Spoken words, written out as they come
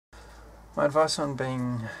My advice on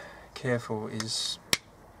being careful is,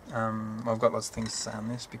 well, I've got lots of things to say on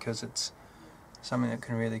this because it's something that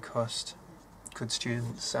can really cost good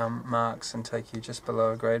students marks and take you just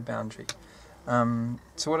below a grade boundary.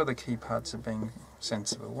 So what are the key parts of being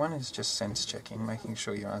sensible? One is just sense checking, making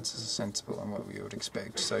sure your answers are sensible and what you would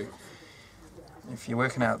expect. So if you're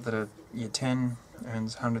working out that a year 10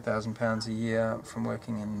 earns £100,000 a year from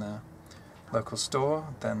working in the local store,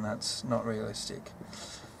 then that's not realistic.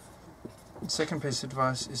 The second piece of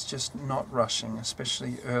advice is just not rushing,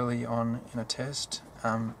 especially early on in a test.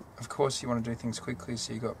 Of course you want to do things quickly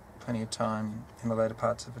so you've got plenty of time in the later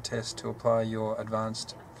parts of a test to apply your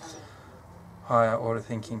advanced higher order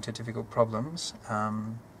thinking to difficult problems,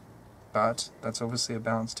 but that's obviously a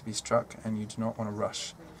balance to be struck, and you do not want to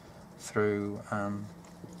rush through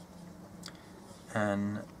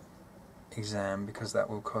an exam because that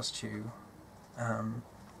will cost you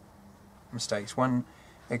mistakes. One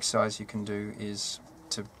exercise you can do is,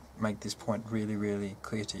 to make this point really, really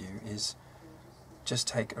clear to you, is just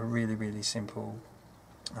take a really, really simple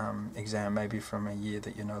exam, maybe from a year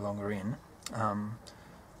that you're no longer in,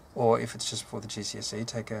 or if it's just for the GCSE,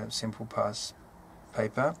 take a simple pass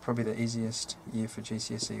paper. Probably the easiest year for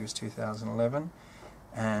GCSE was 2011,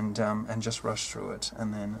 and just rush through it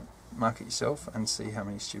and then mark it yourself and see how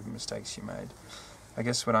many stupid mistakes you made. I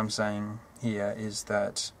guess what I'm saying here is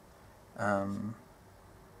that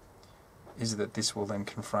this will then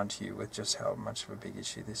confront you with just how much of a big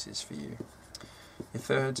issue this is for you. Your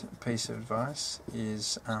third piece of advice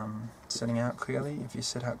is setting out clearly. If you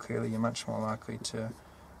set out clearly, you're much more likely to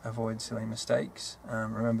avoid silly mistakes.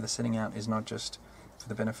 Remember, the setting out is not just for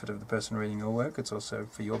the benefit of the person reading your work, it's also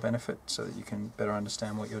for your benefit, so that you can better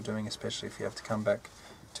understand what you're doing, especially if you have to come back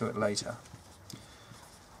to it later.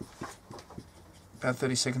 About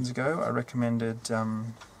 30 seconds ago I recommended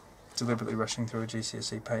deliberately rushing through a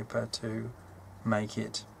GCSE paper to make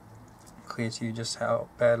it clear to you just how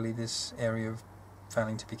badly this area of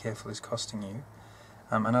failing to be careful is costing you.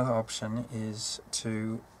 Another option is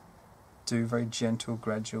to do very gentle,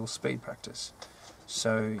 gradual speed practice.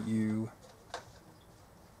 So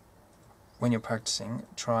when you're practicing,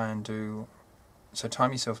 time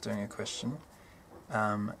yourself doing a question,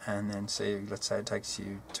 and then see, let's say it takes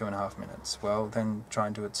you 2.5 minutes. Well, then try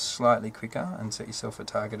and do it slightly quicker and set yourself a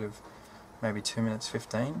target of maybe 2 minutes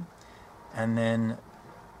 15, and then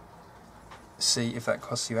see if that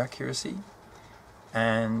costs you accuracy.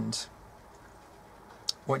 And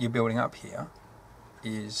what you're building up here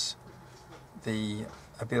is the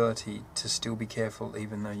ability to still be careful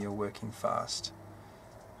even though you're working fast,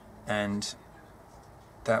 and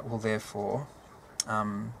that will therefore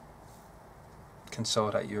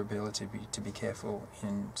consolidate your ability to be careful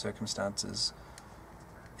in circumstances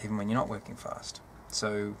even when you're not working fast.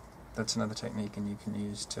 So that's another technique and you can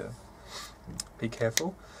use to be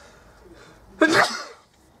careful. The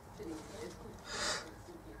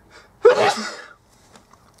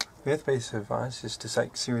fifth piece of advice is to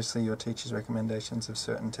take seriously your teacher's recommendations of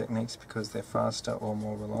certain techniques because they're faster or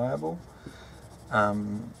more reliable.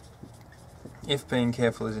 If being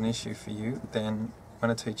careful is an issue for you, then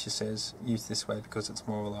when a teacher says use this way because it's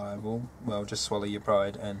more reliable, well, just swallow your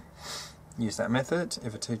pride and use that method.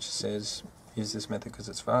 If a teacher says use this method because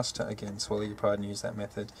it's faster, again, swallow your pride and use that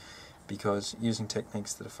method, because using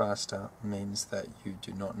techniques that are faster means that you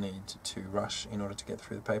do not need to rush in order to get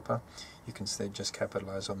through the paper. You can instead just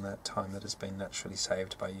capitalise on that time that has been naturally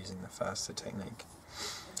saved by using the faster technique.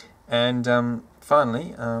 And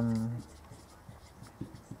finally,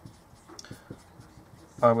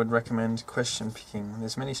 I would recommend question picking.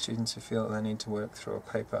 There's many students who feel that they need to work through a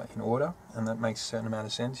paper in order, and that makes a certain amount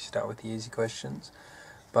of sense. You start with the easy questions,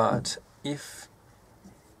 but if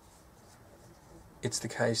it's the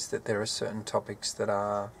case that there are certain topics that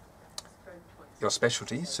are your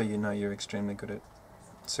specialty, so you know you're extremely good at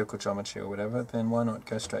circle geometry or whatever, then why not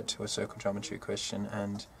go straight to a circle geometry question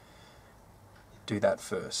and do that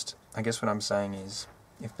first. I guess what I'm saying is,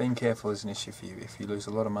 if being careful is an issue for you, if you lose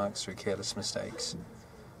a lot of marks through careless mistakes,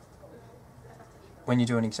 when you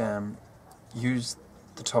do an exam, use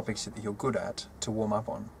the topics that you're good at to warm up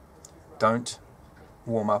on. Don't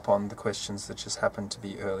warm up on the questions that just happen to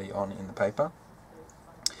be early on in the paper.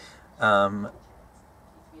 And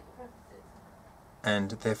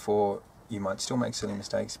therefore you might still make silly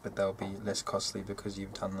mistakes, but they'll be less costly because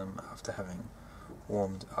you've done them after having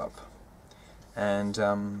warmed up. And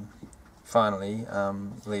finally,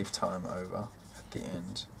 leave time over at the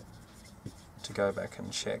end to go back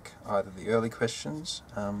and check either the early questions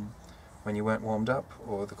when you weren't warmed up,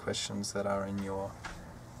 or the questions that are in your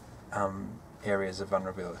areas of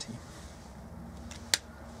vulnerability.